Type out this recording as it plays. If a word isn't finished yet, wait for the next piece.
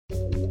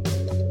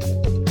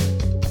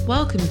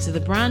Welcome to the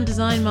Brand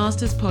Design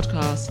Masters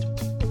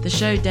podcast, the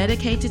show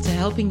dedicated to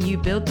helping you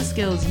build the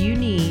skills you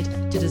need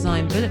to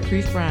design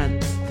bulletproof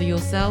brands for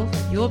yourself,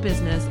 your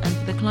business, and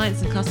for the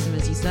clients and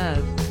customers you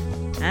serve.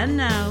 And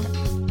now,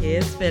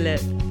 here's Philip.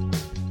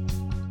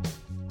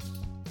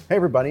 Hey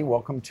everybody,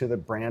 welcome to the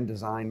Brand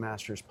Design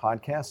Masters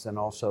podcast and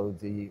also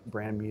the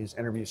Brand Muse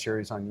interview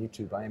series on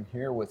YouTube. I am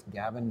here with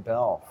Gavin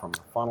Bell from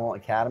Funnel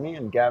Academy,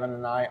 and Gavin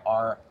and I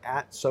are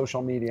at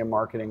Social Media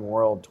Marketing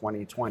World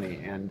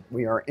 2020, and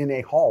we are in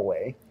a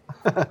hallway.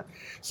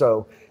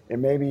 So it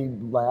may be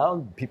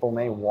loud, people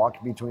may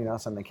walk between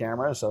us and the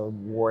camera, so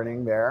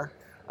warning there.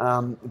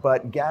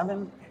 But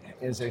Gavin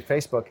is a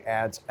Facebook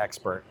ads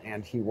expert,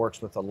 and he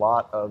works with a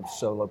lot of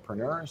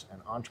solopreneurs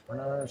and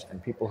entrepreneurs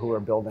and people who are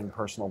building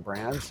personal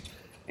brands.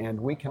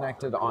 And we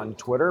connected on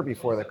Twitter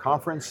before the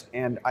conference,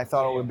 and I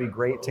thought it would be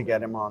great to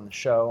get him on the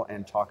show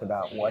and talk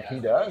about what he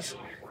does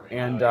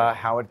and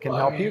how it can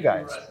help you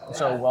guys.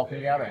 So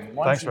welcome, Gavin.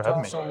 Why don't you tell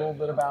us a little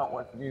bit about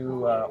what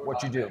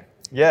you do?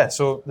 Yeah,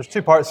 so there's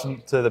two parts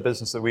to the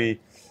business that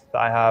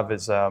I have.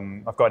 Is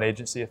I've got an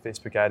agency, a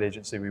Facebook ad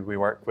agency. We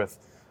work with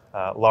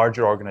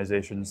larger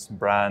organizations,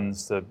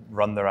 brands to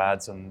run their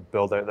ads and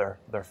build out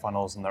their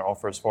funnels and their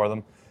offers for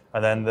them.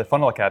 And then the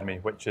Funnel Academy,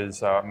 which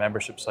is our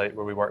membership site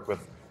where we work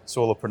with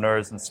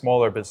solopreneurs and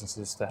smaller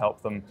businesses to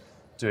help them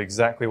do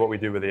exactly what we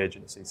do with the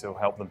agency. So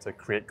help them to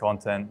create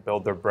content,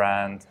 build their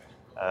brand,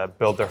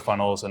 build their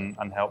funnels, and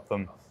help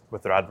them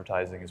with their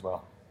advertising as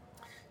well.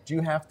 Do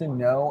you have to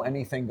know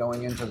anything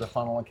going into the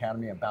Funnel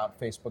Academy about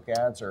Facebook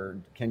ads, or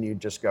can you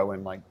just go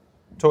in like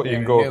totally, you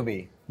can go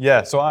newbie?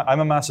 Yeah, so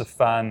I'm a massive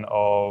fan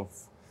of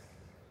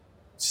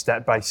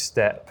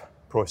step-by-step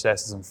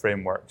processes and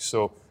frameworks.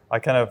 So I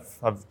kind of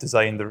have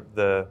designed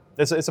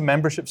it's a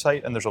membership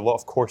site, and there's a lot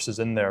of courses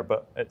in there,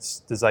 but it's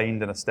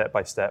designed in a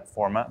step-by-step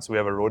format. So we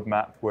have a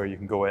roadmap where you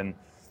can go in,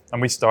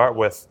 and we start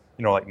with,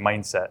 like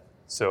mindset.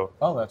 So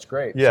that's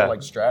great. Yeah. So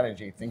like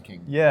strategy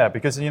thinking. Yeah,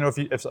 because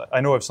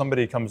if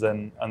somebody comes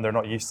in and they're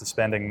not used to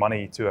spending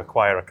money to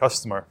acquire a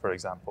customer, for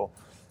example,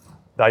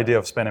 the idea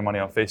of spending money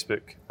on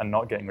Facebook and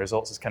not getting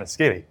results is kind of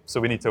scary. So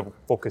we need to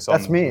focus on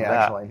That's me, that.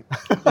 actually.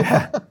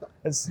 Yeah,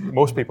 it's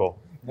most people.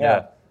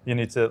 Yeah. You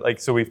need to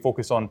so we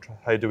focus on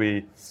how do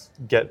we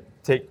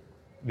take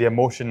the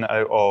emotion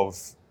out of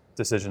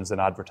decisions in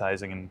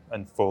advertising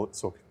and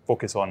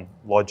focus on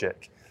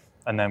logic.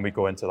 And then we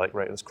go into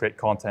let's create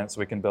content so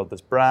we can build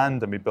this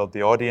brand, and we build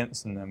the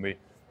audience, and then we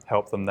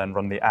help them then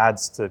run the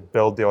ads to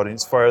build the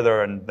audience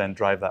further and then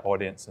drive that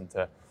audience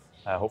into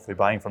hopefully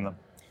buying from them.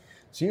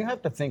 So you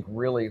have to think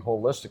really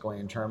holistically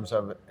in terms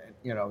of,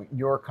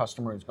 your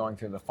customer who's going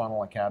through the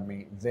Funnel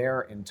Academy,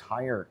 their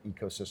entire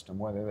ecosystem,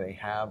 whether they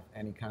have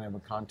any kind of a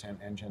content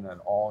engine at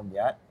all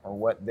yet, or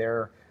what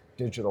their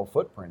digital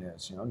footprint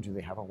is. Do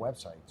they have a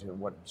website?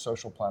 What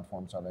social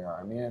platforms are they on?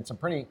 I mean, it's a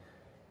pretty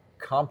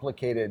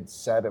complicated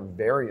set of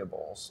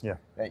variables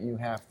that you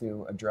have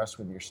to address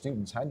with your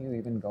students. How do you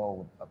even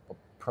go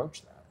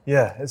approach that?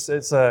 Yeah, it's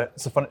a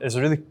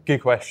really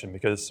good question,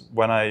 because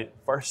when I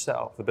first set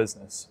up the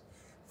business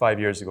 5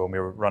 years ago, and we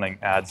were running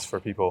ads for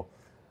people,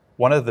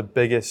 one of the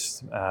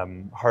biggest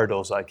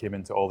hurdles that I came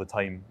into all the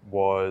time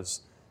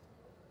was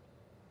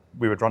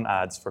we would run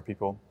ads for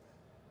people,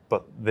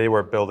 but they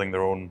were building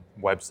their own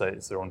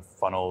websites, their own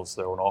funnels,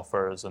 their own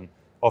offers, and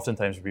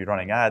oftentimes we'd be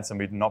running ads and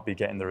we'd not be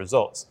getting the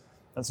results.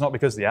 It's not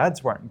because the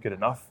ads weren't good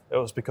enough, it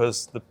was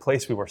because the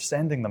place we were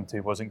sending them to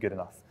wasn't good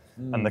enough.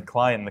 And the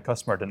client and the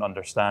customer didn't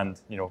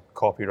understand,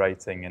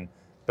 copywriting and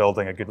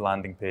building a good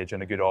landing page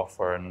and a good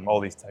offer and all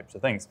these types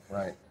of things.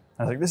 Right. And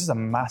I was like, this is a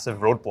massive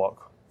roadblock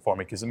for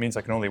me, because it means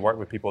I can only work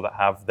with people that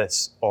have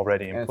this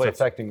already in place. It's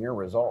affecting your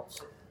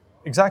results.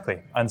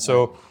 Exactly. And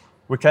so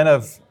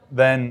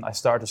I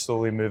started to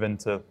slowly move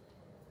into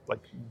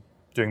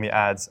doing the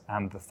ads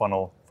and the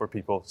funnel for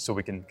people, so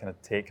we can kind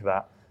of take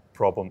that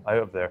problem out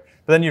of there.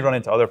 But then you run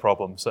into other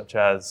problems, such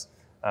as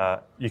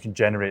you can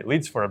generate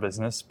leads for a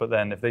business, but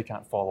then if they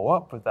can't follow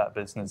up with that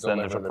business, then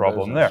there's a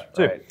problem there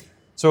too. Right.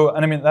 So,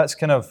 and I mean, that's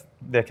kind of,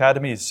 the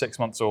Academy is 6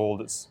 months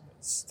old. It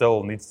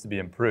still needs to be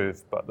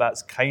improved, but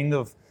that's kind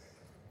of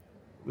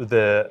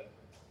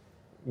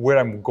where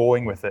I'm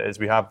going with it. Is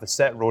we have the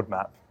set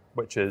roadmap,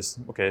 which is,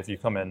 okay, if you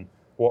come in,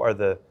 what are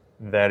the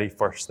very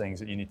first things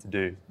that you need to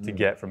do to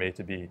get from A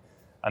to B?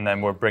 And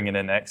then we're bringing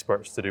in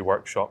experts to do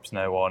workshops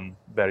now on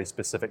very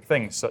specific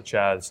things, such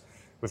as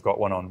we've got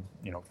one on,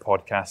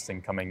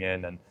 podcasting coming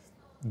in, and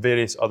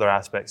various other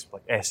aspects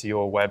like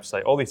SEO,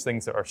 website, all these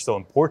things that are still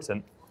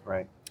important.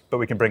 Right. But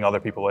we can bring other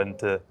people in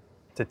to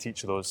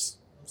teach those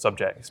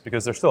subjects,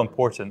 because they're still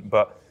important.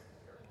 But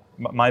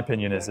my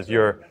opinion is, if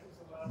you're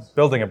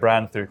building a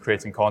brand through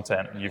creating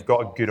content and you've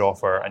got a good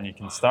offer and you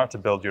can start to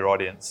build your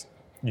audience,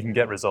 you can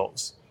get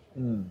results.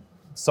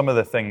 Some of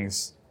the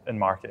things in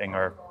marketing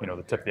are,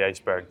 the tip of the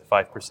iceberg, the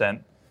 5%,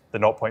 the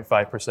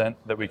 0.5%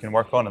 that we can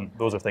work on, and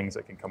those are things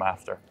that can come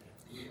after.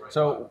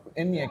 So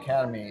in the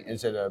Academy,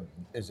 is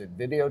it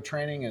video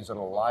training? Is it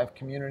a live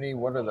community?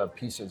 What are the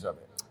pieces of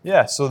it?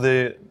 Yeah, so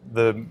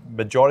the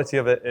majority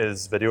of it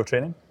is video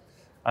training.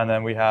 And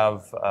then we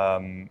have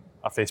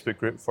a Facebook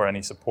group for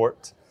any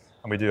support,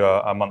 and we do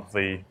a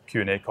monthly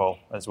Q&A call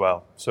as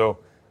well. So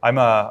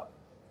I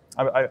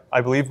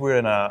believe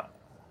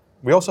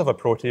we also have a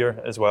pro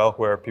tier as well,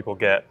 where people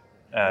get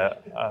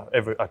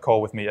a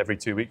call with me every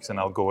 2 weeks, and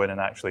I'll go in and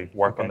actually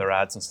work on their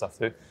ads and stuff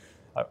too.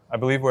 I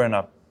believe we're in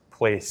a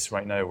place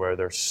right now where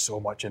there's so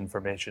much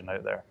information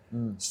out there,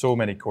 so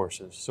many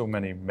courses, so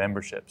many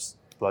memberships,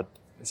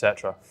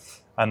 etc.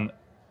 And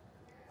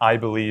I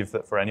believe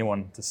that for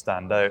anyone to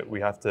stand out,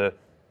 we have to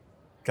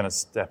kind of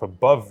step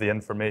above the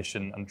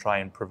information and try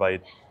and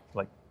provide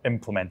like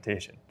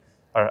implementation,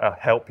 or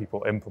help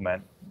people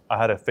implement. I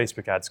had a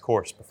Facebook ads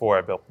course before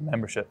I built the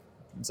membership.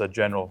 It's a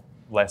general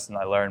lesson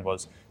I learned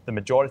was the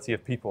majority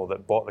of people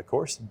that bought the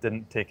course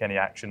didn't take any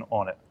action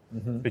on it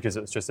because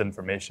it was just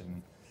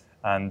information.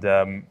 And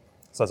so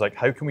I was like,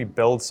 how can we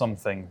build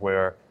something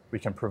where we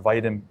can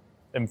provide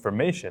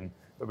information,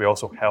 but we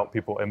also help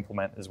people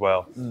implement as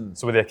well?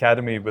 So with the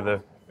Academy, with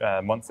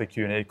the monthly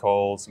Q&A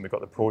calls, and we've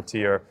got the pro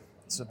tier,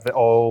 so they're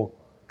all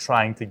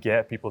trying to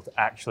get people to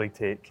actually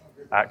take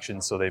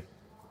action so they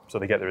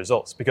get the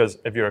results. Because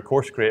if you're a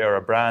course creator or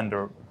a brand,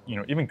 or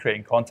even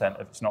creating content,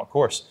 if it's not a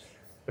course,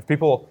 if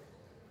people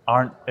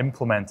aren't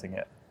implementing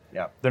it,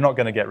 they're not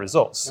going to get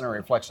results. And it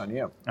reflects on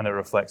you. And it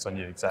reflects on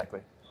you,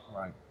 exactly.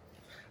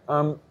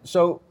 Right.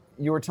 So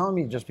you were telling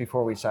me just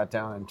before we sat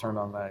down and turned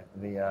on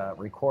the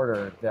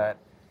recorder that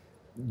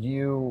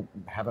you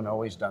haven't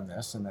always done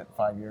this, and that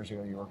 5 years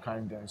ago you were kind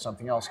of doing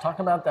something else. Talk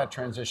about that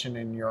transition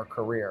in your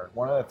career.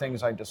 One of the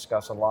things I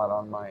discuss a lot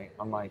on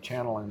my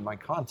channel and my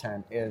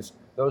content is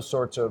those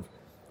sorts of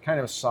kind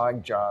of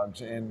side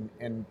jobs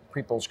in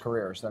people's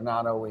careers. They're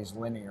not always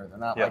linear. They're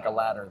not like a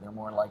ladder. They're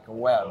more like a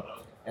web.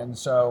 And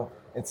so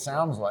it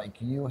sounds like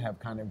you have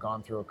kind of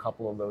gone through a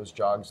couple of those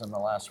jobs in the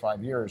last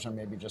 5 years, or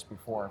maybe just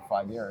before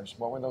 5 years.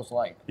 What were those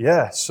like?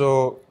 Yeah,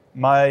 so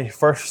my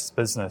first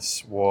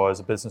business was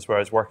a business where I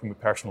was working with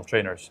personal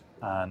trainers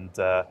and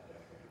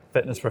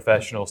fitness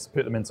professionals to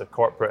put them into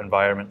corporate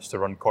environments to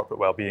run corporate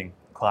well-being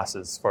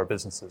classes for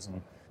businesses.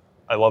 And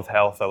I love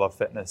health, I love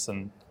fitness,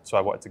 and so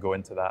I wanted to go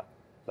into that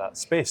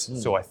space,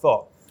 so I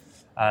thought.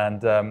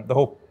 And the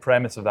whole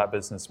premise of that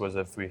business was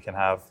if we can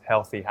have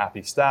healthy,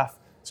 happy staff,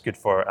 it's good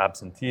for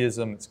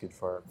absenteeism, it's good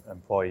for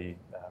employee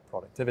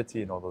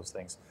productivity and all those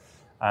things.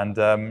 And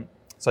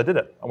so I did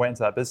it. I went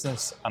into that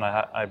business, and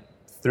I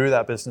through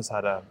that business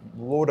had a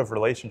load of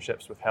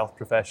relationships with health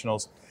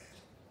professionals.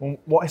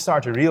 What I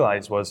started to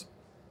realize was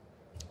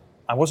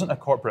I wasn't a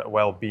corporate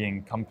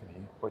well-being company,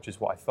 which is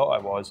what I thought I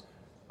was.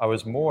 I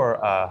was more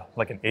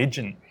like an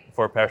agent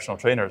for personal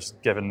trainers,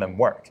 giving them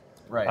work.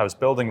 Right. I was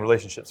building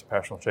relationships with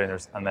personal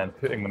trainers and then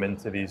putting them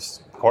into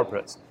these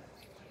corporates.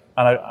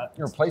 And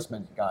you're a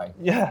placement guy.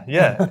 Yeah,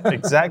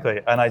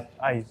 exactly. And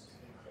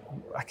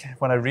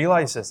when I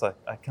realized this, I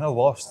kind of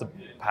lost the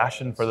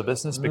passion for the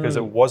business because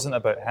it wasn't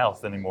about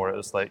health anymore. It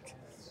was like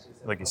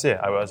you say,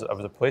 I was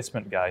a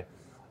placement guy,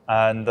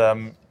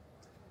 and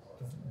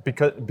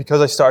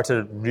because I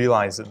started to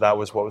realize that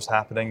was what was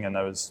happening, and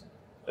I was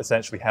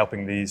essentially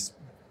helping these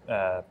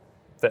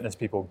fitness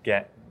people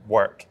get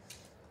work.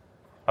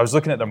 I was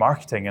looking at their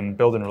marketing and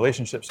building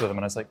relationships with them,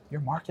 and I was like,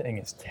 your marketing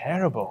is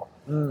terrible.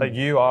 Like,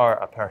 you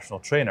are a personal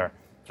trainer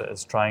that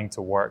is trying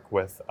to work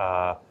with,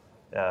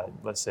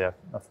 let's say, a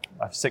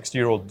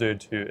 60-year-old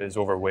dude who is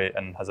overweight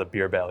and has a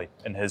beer belly,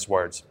 in his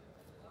words.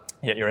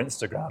 Yet your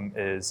Instagram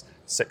is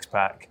six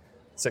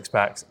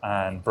packs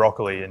and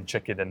broccoli and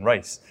chicken and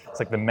rice. It's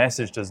like the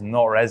message does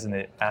not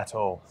resonate at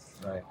all.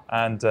 Right.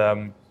 And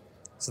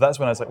so that's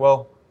when I was like,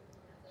 well,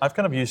 I've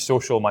kind of used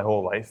social my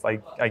whole life.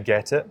 I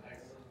get it.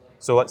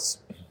 So let's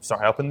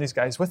start helping these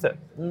guys with it.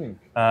 And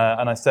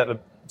I set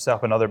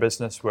up another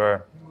business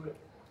where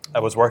I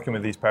was working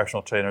with these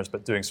personal trainers,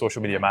 but doing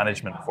social media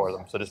management for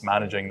them. So just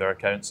managing their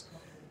accounts.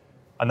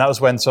 And that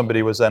was when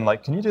somebody was then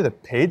like, can you do the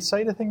paid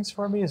side of things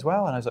for me as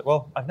well? And I was like,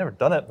 well, I've never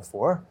done it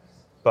before,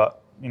 but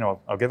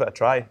I'll give it a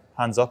try.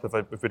 Hands up,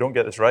 if we don't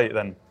get this right,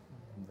 then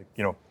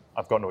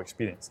I've got no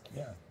experience.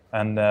 Yeah.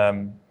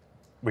 And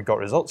we got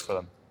results for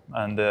them.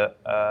 And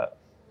I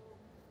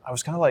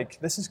was kind of like,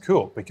 this is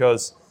cool,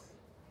 because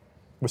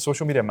with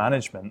social media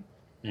management,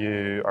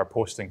 you are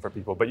posting for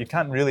people, but you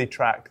can't really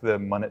track the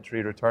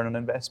monetary return on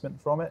investment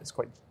from it. It's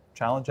quite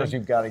challenging. Because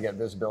you've got to get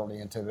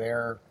visibility into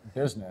their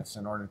business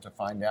in order to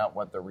find out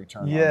what the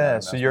return on that Yeah,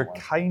 investment so you're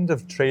was. kind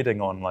of trading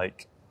on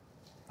like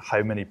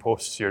how many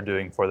posts you're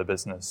doing for the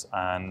business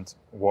and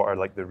what are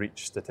like the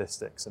reach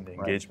statistics and the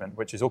engagement,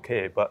 which is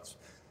okay, but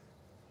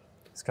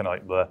it's kind of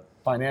like the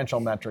financial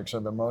metrics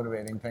are the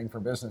motivating thing for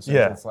businesses.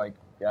 Yeah. It's like,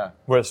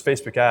 whereas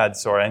Facebook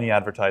ads or any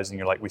advertising,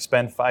 you're like, we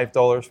spend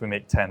 $5, we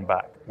make 10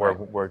 back.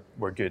 We're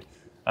good.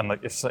 And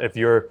like if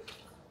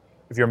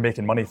you're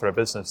making money for a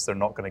business, they're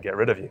not going to get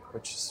rid of you,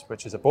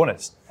 which is a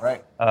bonus.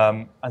 Right.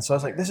 And so I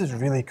was like, this is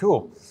really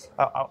cool.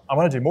 I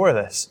want to do more of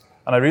this.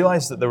 And I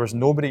realized that there was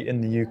nobody in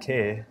the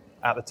UK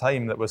at the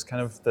time that was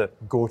kind of the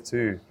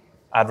go-to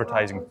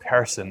advertising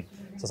person.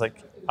 So I was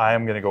like, I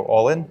am going to go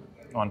all in.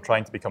 on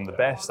trying to become the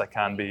best I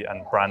can be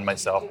and brand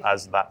myself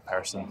as that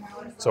person.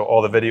 So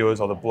all the videos,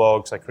 all the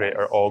blogs I create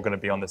are all going to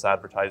be on this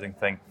advertising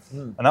thing.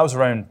 And that was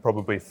around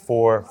probably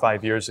 4 or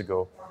 5 years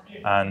ago.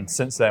 And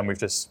since then, we've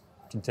just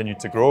continued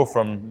to grow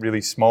from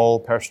really small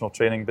personal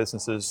training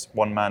businesses,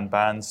 one-man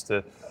bands,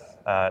 to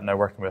now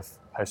working with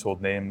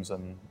household names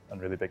and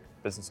really big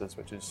businesses,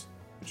 which is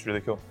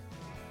really cool.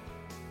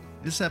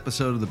 This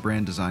episode of the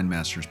Brand Design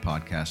Masters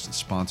podcast is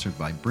sponsored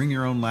by Bring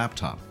Your Own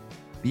Laptop.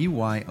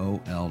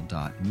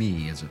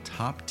 BYOL.me is a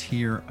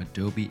top-tier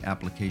Adobe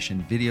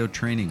application video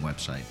training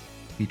website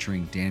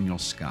featuring Daniel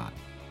Scott.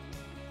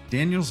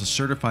 Daniel's a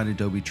certified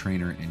Adobe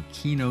trainer and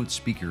keynote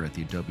speaker at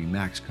the Adobe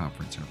Max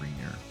conference every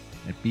year.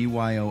 At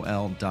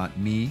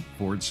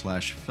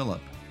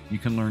BYOL.me/Philip, you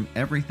can learn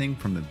everything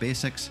from the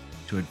basics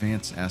to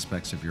advanced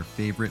aspects of your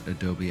favorite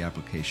Adobe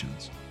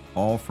applications,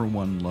 all for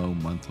one low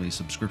monthly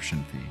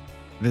subscription fee.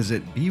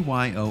 Visit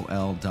BYOL.me/Philip,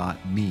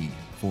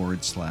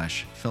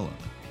 PHILIP.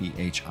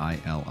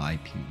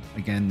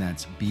 Again,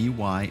 that's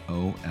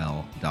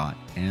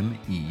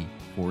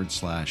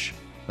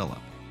BYOL.me/Philip.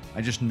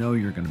 I just know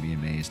you're going to be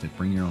amazed at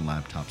Bring Your Own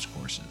Laptops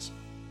courses.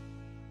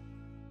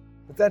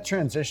 But that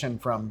transition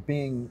from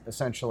being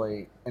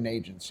essentially an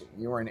agency,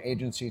 you were an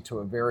agency to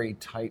a very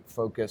tight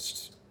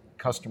focused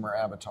customer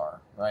avatar,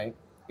 right?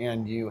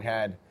 And you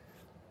had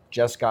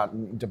just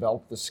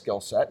developed the skill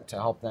set to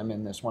help them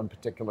in this one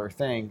particular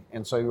thing.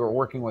 And so you were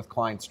working with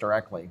clients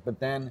directly. But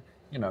then,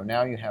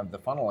 now you have the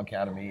Funnel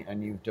Academy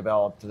and you've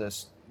developed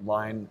this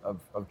line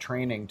of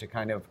training to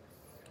kind of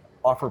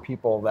offer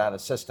people that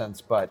assistance,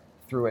 but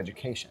through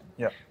education.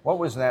 Yeah. What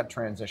was that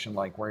transition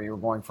like, where you were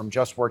going from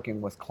just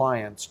working with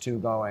clients to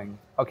going,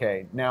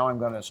 okay, now I'm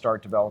going to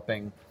start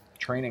developing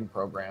training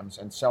programs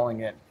and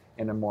selling it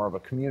in a more of a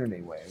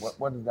community way?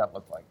 What did that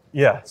look like?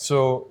 Yeah,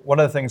 so one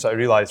of the things I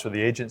realized for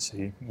the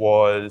agency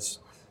was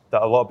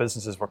that a lot of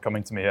businesses were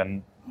coming to me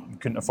and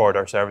couldn't afford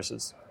our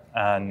services.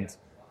 And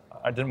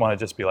I didn't want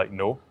to just be like,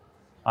 no.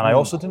 And I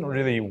also didn't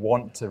really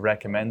want to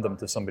recommend them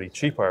to somebody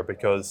cheaper,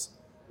 because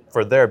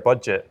for their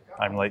budget,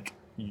 I'm like,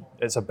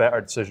 it's a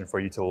better decision for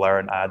you to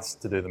learn ads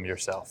to do them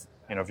yourself.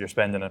 If you're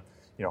spending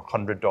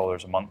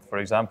 $100 a month, for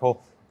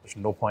example, there's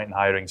no point in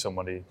hiring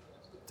somebody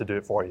to do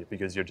it for you,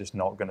 because you're just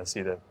not going to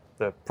see the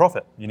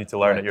profit. You need to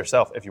learn it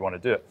yourself if you want to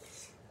do it.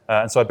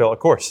 And so I built a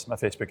course, a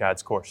Facebook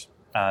ads course.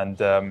 And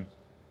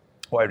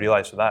what I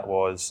realized for that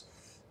was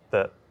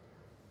that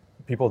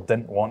people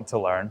didn't want to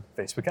learn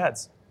Facebook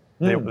ads.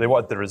 They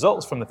wanted the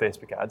results from the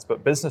Facebook ads,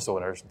 but business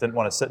owners didn't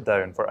want to sit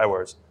down for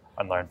hours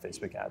and learn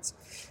Facebook ads.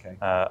 Okay.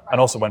 And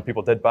also, when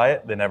people did buy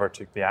it, they never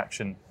took the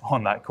action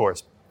on that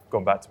course,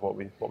 going back to what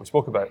we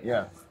spoke about.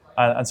 Yeah.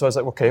 And so I was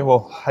like, okay,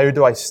 well, how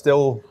do I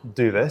still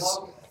do this?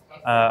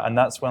 And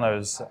that's when I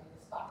was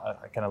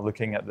kind of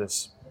looking at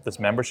this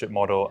membership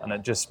model, and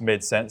it just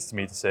made sense to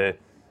me to say,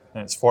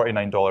 it's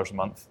 $49 a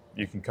month.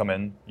 You can come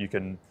in, you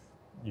can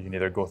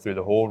either go through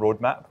the whole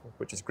roadmap,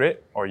 which is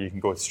great, or you can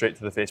go straight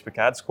to the Facebook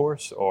ads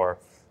course, or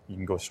you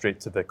can go straight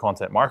to the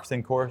content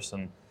marketing course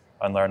and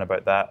learn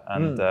about that.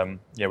 And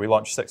we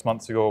launched 6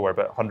 months ago. We're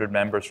about 100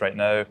 members right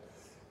now.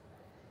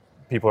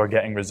 People are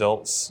getting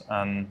results,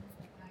 and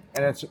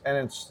it's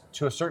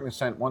to a certain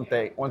extent,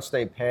 once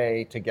they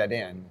pay to get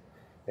in,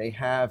 they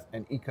have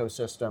an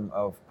ecosystem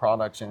of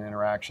products and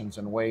interactions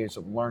and ways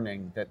of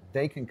learning that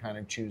they can kind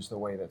of choose the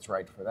way that's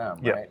right for them,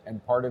 right?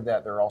 And part of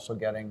that, they're also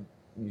getting,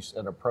 you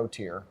said, a pro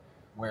tier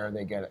where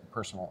they get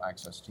personal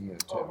access to you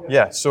too.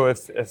 Yeah, so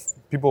if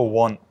people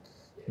want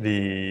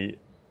the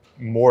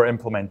more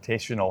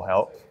implementational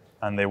help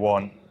and they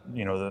want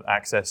the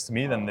access to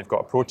me, then they've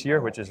got a pro tier,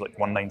 which is like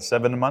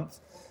 $197 a month.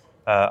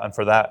 And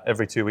for that,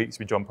 every 2 weeks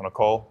we jump on a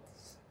call.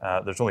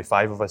 There's only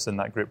 5 of us in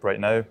that group right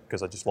now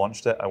because I just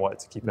launched it. I wanted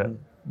to keep it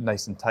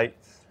nice and tight.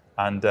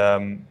 And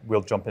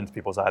we'll jump into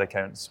people's ad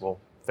accounts. We'll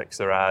fix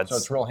their ads. So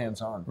it's real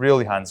hands-on.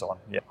 Really hands-on,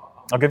 yeah.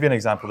 I'll give you an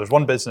example. There's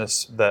one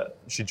business that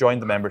she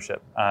joined the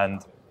membership,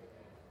 and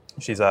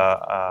she's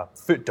a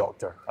foot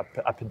doctor,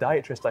 a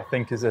podiatrist, I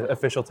think is the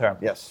official term.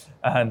 Yes.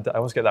 And I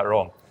always get that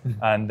wrong.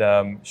 And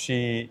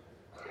she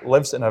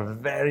lives in a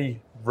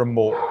very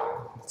remote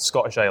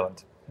Scottish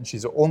island. And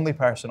she's the only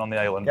person on the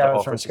island that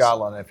offers... from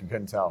Scotland, if you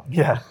couldn't tell.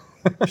 Yeah.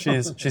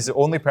 She's the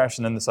only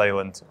person in this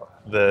island.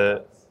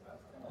 The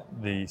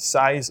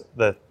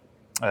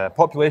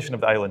population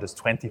of the island is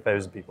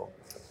 20,000 people.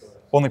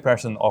 Only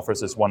person offers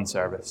this one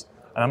service.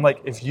 And I'm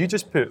like, if you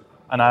just put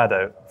an ad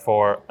out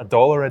for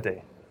 $1 a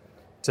day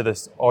to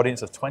this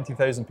audience of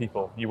 20,000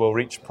 people, you will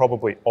reach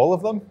probably all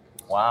of them.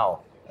 Wow.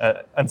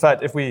 In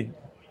fact,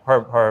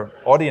 her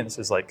audience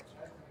is like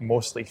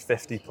mostly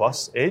 50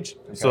 plus age.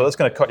 Okay. So that's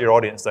going to cut your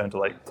audience down to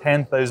like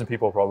 10,000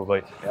 people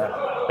probably.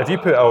 Yeah. If you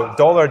put a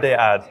 $1 a day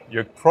ad,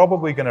 you're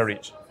probably going to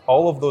reach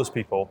all of those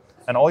people.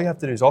 And all you have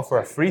to do is offer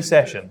a free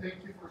session,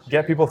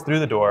 get people through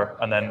the door,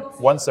 and then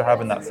once they're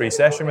having that free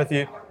session with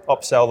you,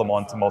 upsell them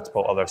on to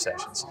multiple other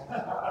sessions.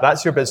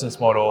 That's your business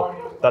model.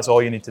 That's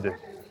all you need to do.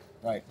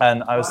 Right.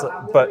 And I was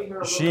like,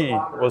 but she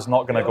was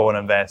not going to go and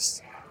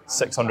invest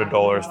 $600,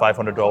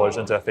 $500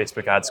 into a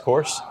Facebook ads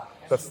course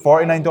but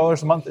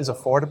 $49 a month is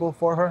affordable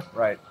for her.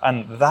 Right.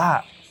 And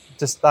that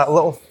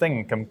little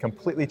thing can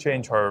completely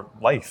change her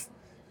life.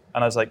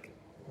 And I was like,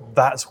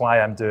 that's why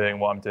I'm doing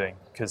what I'm doing.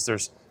 Because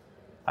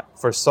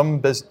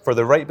for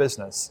the right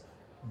business,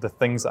 the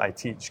things that I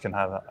teach can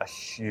have a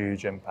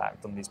huge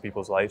impact on these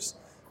people's lives.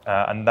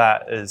 And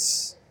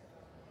that's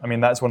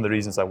one of the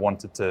reasons I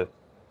wanted to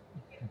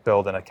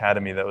build an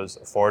academy that was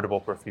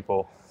affordable for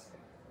people,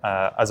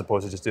 as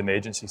opposed to just doing the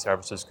agency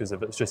services. Because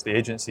if it's just the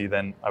agency,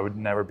 then I would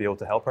never be able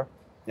to help her.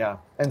 Yeah.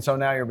 And so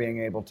now you're being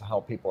able to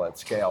help people at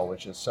scale,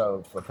 which is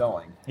so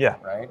fulfilling. Yeah.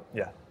 Right?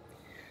 Yeah.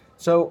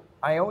 So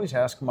I always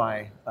ask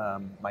my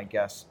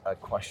guests a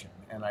question,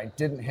 and I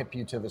didn't hip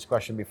you to this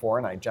question before,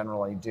 and I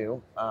generally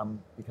do,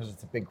 because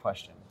it's a big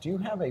question. Do you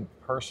have a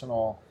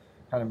personal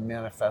kind of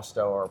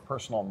manifesto or a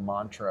personal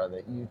mantra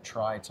that you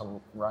try to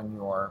run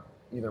your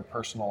either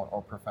personal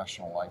or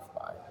professional life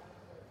by?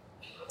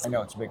 I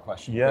know it's a big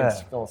question. Yeah.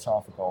 It's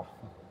philosophical.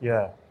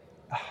 Yeah.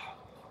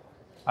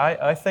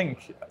 I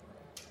think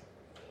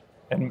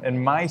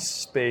in my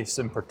space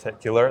in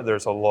particular,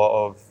 there's a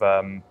lot of,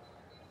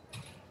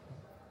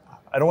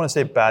 I don't want to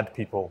say bad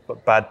people,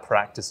 but bad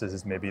practices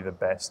is maybe the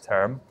best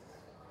term.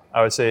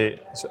 I would say,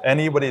 so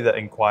anybody that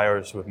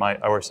inquires with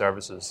our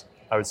services,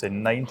 I would say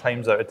 9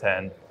 times out of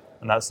 10,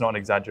 and that's not an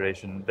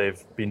exaggeration,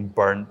 they've been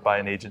burnt by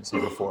an agency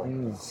before.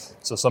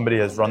 So somebody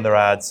has run their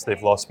ads,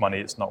 they've lost money,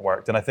 it's not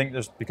worked. And I think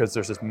because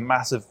there's this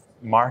massive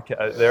market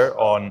out there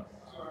on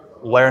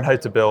learn how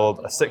to build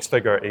a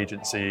 6-figure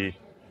agency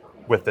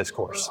with this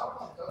course.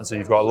 And so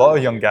you've got a lot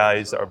of young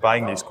guys that are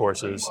buying these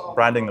courses,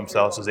 branding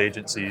themselves as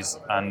agencies,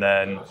 and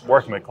then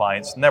working with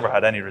clients, never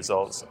had any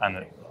results, and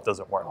it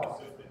doesn't work.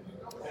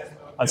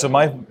 And so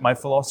my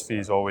philosophy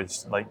is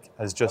always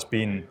has just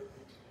been,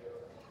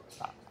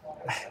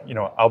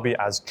 I'll be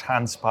as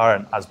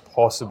transparent as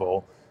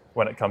possible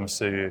when it comes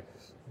to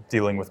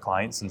dealing with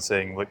clients and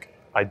saying, look,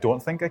 I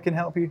don't think I can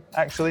help you,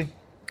 actually.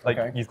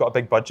 Okay. You've got a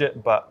big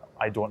budget, but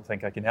I don't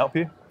think I can help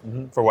you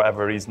for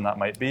whatever reason that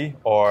might be.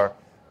 Or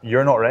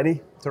you're not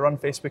ready to run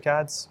Facebook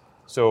ads.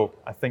 So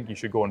I think you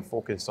should go and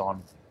focus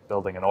on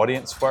building an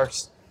audience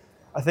first.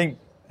 I think,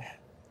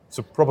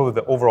 so probably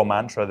the overall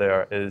mantra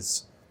there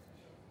is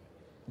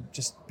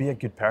just be a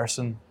good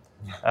person,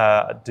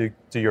 do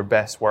your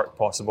best work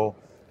possible.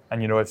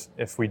 And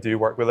if we do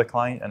work with a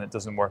client and it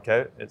doesn't work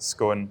out, it's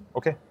going,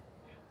 okay,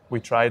 we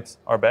tried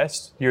our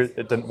best. Here,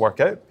 it didn't work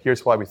out.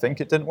 Here's why we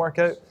think it didn't work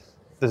out.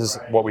 This is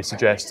what we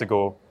suggest to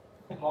go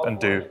and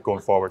do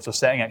going forward. So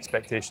setting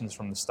expectations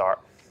from the start.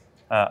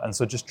 And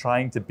so just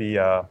trying to be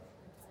a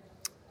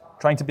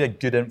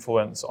good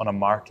influence on a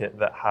market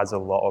that has a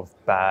lot of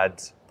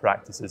bad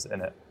practices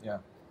in it. Yeah.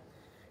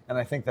 And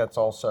I think that's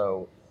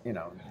also,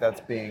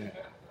 that's being,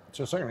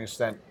 to a certain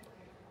extent,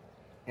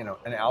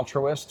 an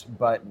altruist,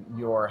 but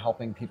you're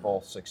helping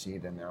people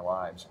succeed in their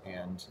lives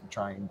and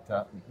trying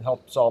to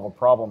help solve a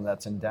problem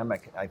that's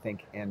endemic, I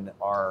think, in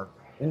our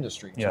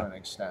industry to an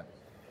extent.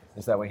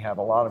 Is that we have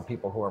a lot of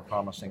people who are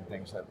promising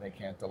things that they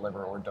can't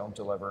deliver or don't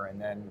deliver, and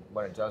then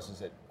what it does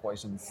is it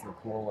poisons the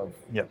pool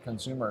of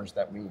consumers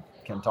that we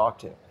can talk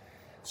to.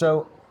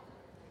 So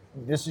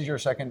this is your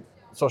second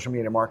social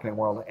media marketing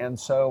world, and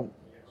so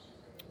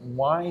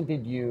why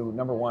did you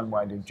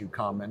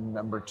come, and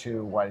number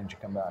 2, why did you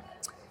come back?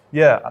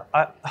 Yeah,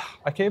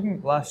 I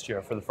came last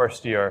year for the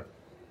first year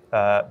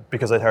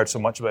because I'd heard so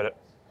much about it,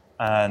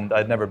 and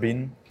I'd never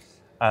been,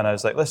 and I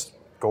was like, let's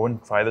go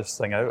and try this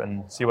thing out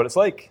and see what it's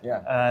like.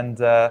 Yeah.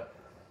 And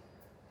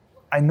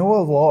I know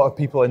a lot of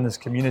people in this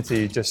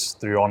community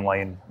just through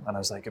online, and I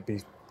was like, it'd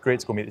be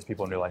great to go meet these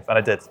people in real life. And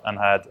I did, and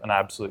had an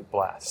absolute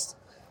blast.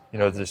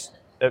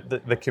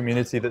 The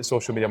community that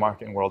social media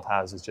marketing world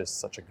has is just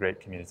such a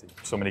great community.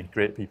 So many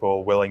great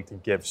people willing to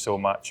give so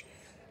much,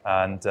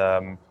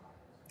 and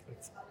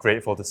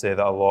grateful to say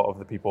that a lot of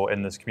the people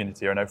in this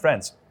community are now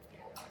friends.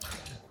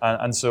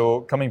 And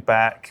so coming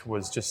back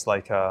was just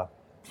like a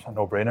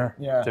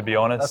no-brainer, to be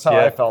honest. That's how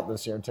I felt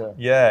this year too.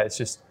 Yeah, it's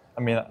just,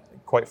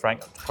 quite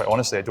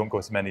honestly, I don't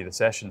go to many of the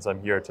sessions.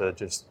 I'm here to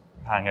just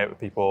hang out with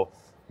people,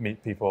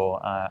 meet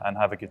people, and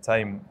have a good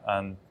time.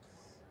 And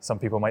some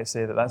people might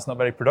say that that's not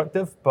very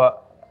productive,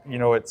 but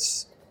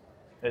it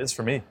is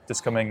for me,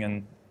 just coming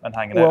and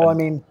hanging out.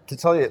 Well, to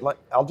tell you,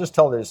 I'll just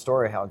tell this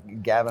story how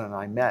Gavin and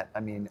I met.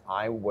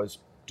 I was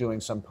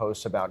doing some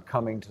posts about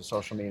coming to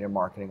social media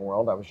marketing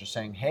world. I was just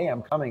saying, hey,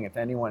 I'm coming. If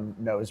anyone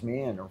knows me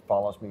or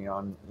follows me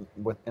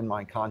in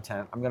my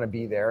content, I'm going to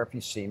be there. If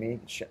you see me,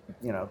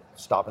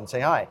 stop and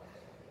say hi.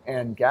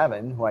 And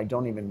Gavin, who I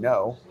don't even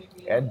know,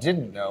 and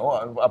didn't know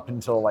up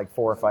until like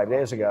 4 or 5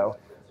 days ago,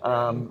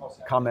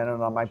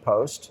 commented on my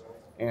post.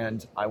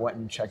 And I went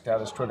and checked out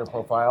his Twitter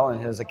profile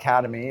and his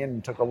academy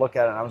and took a look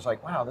at it. And I was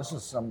like, wow, this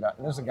is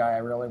a guy I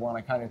really want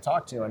to kind of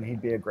talk to. And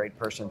he'd be a great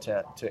person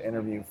to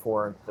interview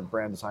for the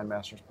Brand Design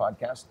Masters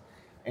podcast.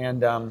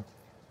 And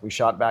we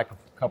shot back a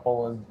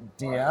couple of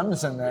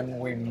DMs, and then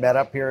we met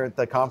up here at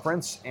the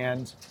conference,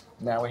 and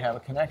now we have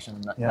a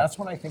connection. Yeah. That's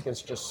what I think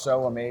is just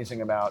so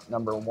amazing about,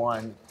 number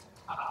 1,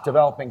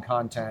 developing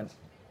content,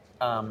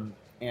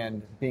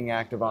 and being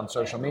active on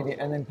social media,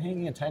 and then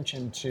paying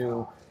attention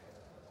to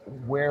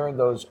where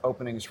those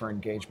openings for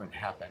engagement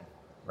happen,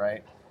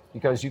 right?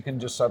 Because you can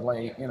just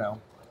suddenly,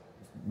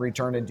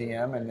 return a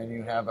DM, and then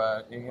you have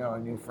a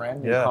new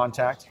friend, new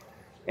contact.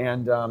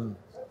 And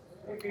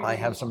I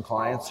have some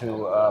clients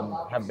who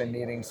have been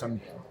needing some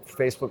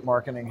Facebook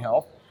marketing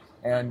help.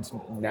 And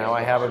now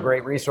I have a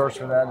great resource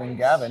for that in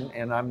Gavin,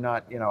 and I'm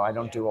not, I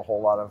don't do a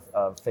whole lot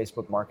of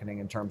Facebook marketing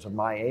in terms of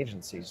my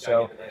agency.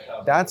 So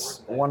that's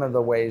one of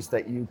the ways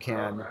that you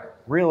can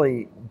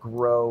really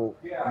grow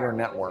your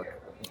network.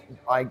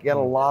 I get a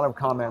lot of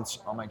comments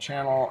on my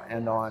channel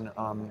and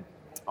on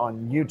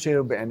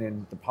YouTube and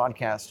in the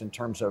podcast in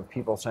terms of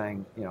people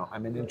saying,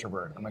 I'm an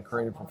introvert, I'm a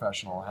creative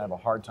professional, I have a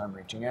hard time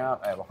reaching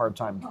out, I have a hard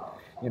time,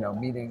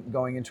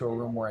 going into a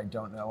room where I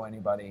don't know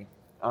anybody.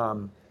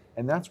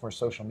 And that's where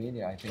social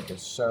media, I think,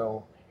 is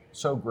so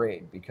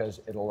great, because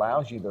it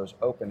allows you those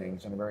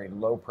openings in a very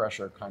low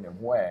pressure kind of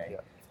way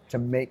to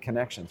make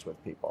connections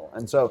with people.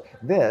 And so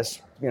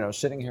this,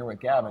 sitting here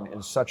with Gavin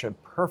is such a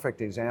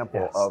perfect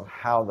example of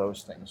how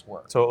those things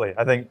work. Totally.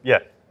 I think,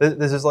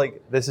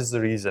 this is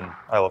the reason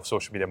I love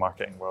social media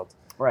marketing world.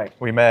 Right.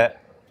 We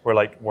met,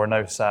 we're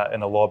now sat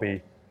in a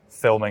lobby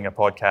filming a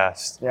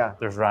podcast. Yeah.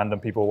 There's random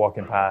people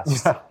walking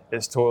past.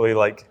 It's totally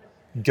like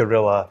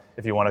guerrilla,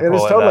 if you want to call it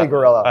that. It is totally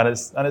guerrilla.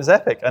 And it's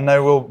epic. And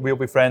now we'll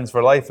be friends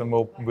for life, and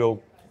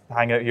we'll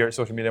hang out here at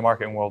Social Media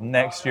Marketing World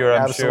next year,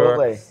 I'm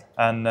Absolutely. sure.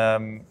 And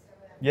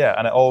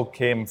and it all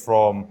came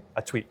from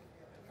a tweet.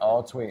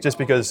 All tweet. Just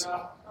because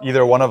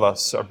either one of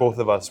us or both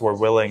of us were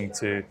willing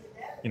to,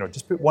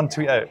 just put one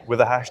tweet out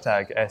with a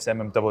hashtag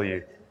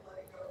SMMW.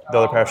 The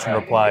other person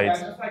replied,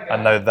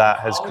 and now that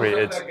has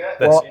created this.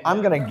 Well,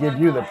 I'm going to give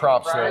you the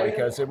props there,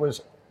 because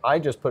I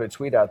just put a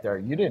tweet out there.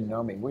 You didn't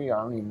know me.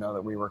 I don't even know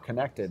that we were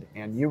connected,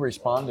 and you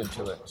responded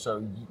to it.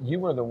 So you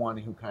were the one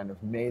who kind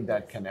of made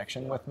that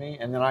connection with me.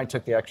 And then I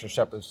took the extra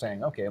step of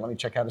saying, okay, let me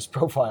check out his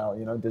profile,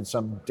 did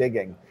some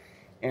digging.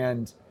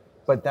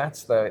 But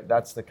that's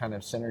the kind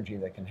of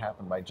synergy that can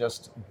happen by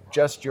just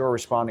your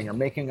responding or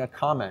making a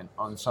comment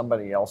on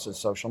somebody else's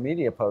social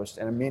media post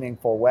in a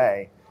meaningful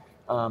way.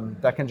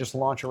 That can just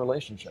launch a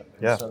relationship.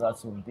 And so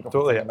that's the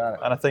beautiful thing about it.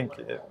 And I think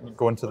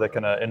going to the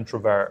kind of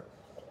introvert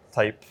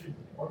type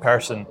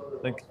person,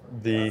 I think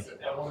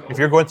if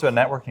you're going to a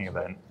networking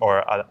event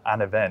or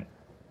an event,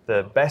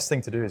 the best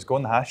thing to do is go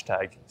on the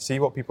hashtag, see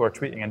what people are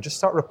tweeting, and just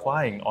start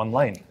replying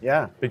online.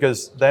 Yeah.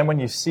 Because then when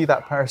you see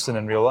that person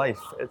in real life,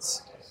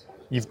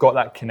 you've got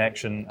that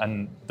connection,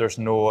 and there's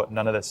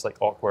none of this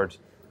like awkward,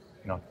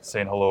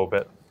 saying hello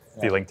but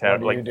feeling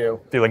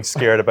feeling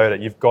scared about it.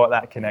 You've got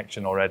that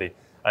connection already,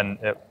 and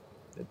it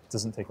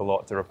doesn't take a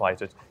lot to reply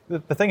to it.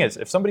 The thing is,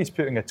 if somebody's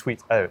putting a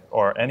tweet out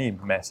or any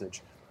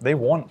message, they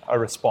want a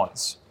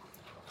response.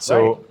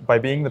 So by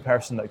being the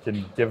person that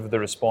can give the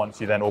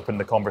response, you then open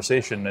the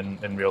conversation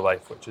in real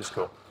life, which is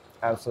cool.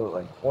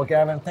 Absolutely. Well,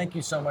 Gavin, thank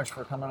you so much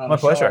for coming on My the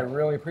pleasure. show. I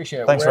really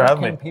appreciate it. Thanks for having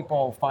me. Where can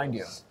people find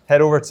you?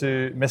 Head over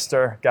to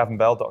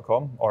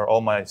mrgavinbell.com or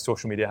all my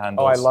social media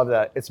handles. Oh, I love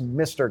that. It's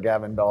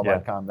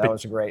mrgavinbell.com. That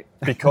was great.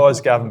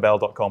 Because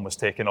gavinbell.com was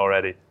taken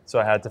already, so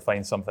I had to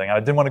find something. I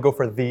didn't want to go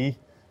for the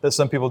that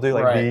some people do,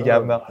 like the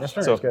Gavin Bell.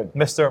 Mr. So is good.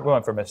 Mr. We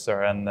went for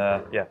Mr. And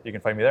you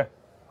can find me there.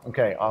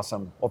 Okay,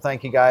 awesome. Well,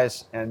 thank you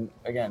guys. And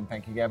again,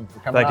 thank you, Gavin, for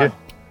coming on. Thank you.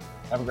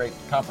 Have a great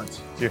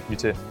conference. You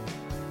too.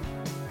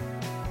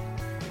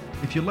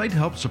 If you'd like to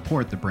help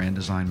support the Brand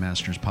Design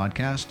Masters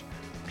podcast,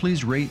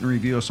 please rate and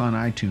review us on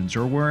iTunes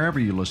or wherever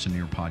you listen to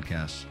your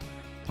podcasts.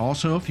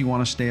 Also, if you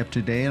want to stay up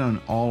to date on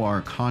all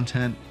our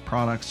content,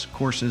 products,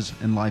 courses,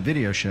 and live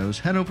video shows,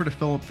 head over to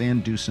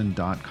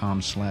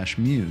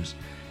philipvandusen.com/muse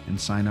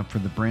and sign up for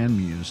the Brand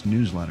Muse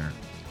newsletter.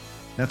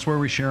 That's where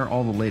we share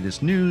all the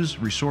latest news,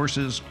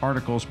 resources,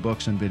 articles,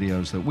 books, and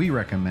videos that we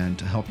recommend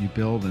to help you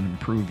build and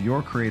improve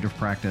your creative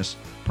practice,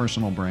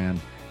 personal brand,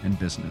 and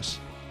business.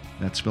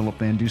 That's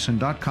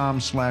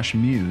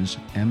philipvandusen.com/muse,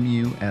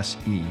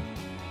 M-U-S-E.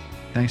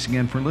 Thanks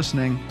again for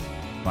listening.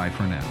 Bye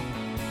for now.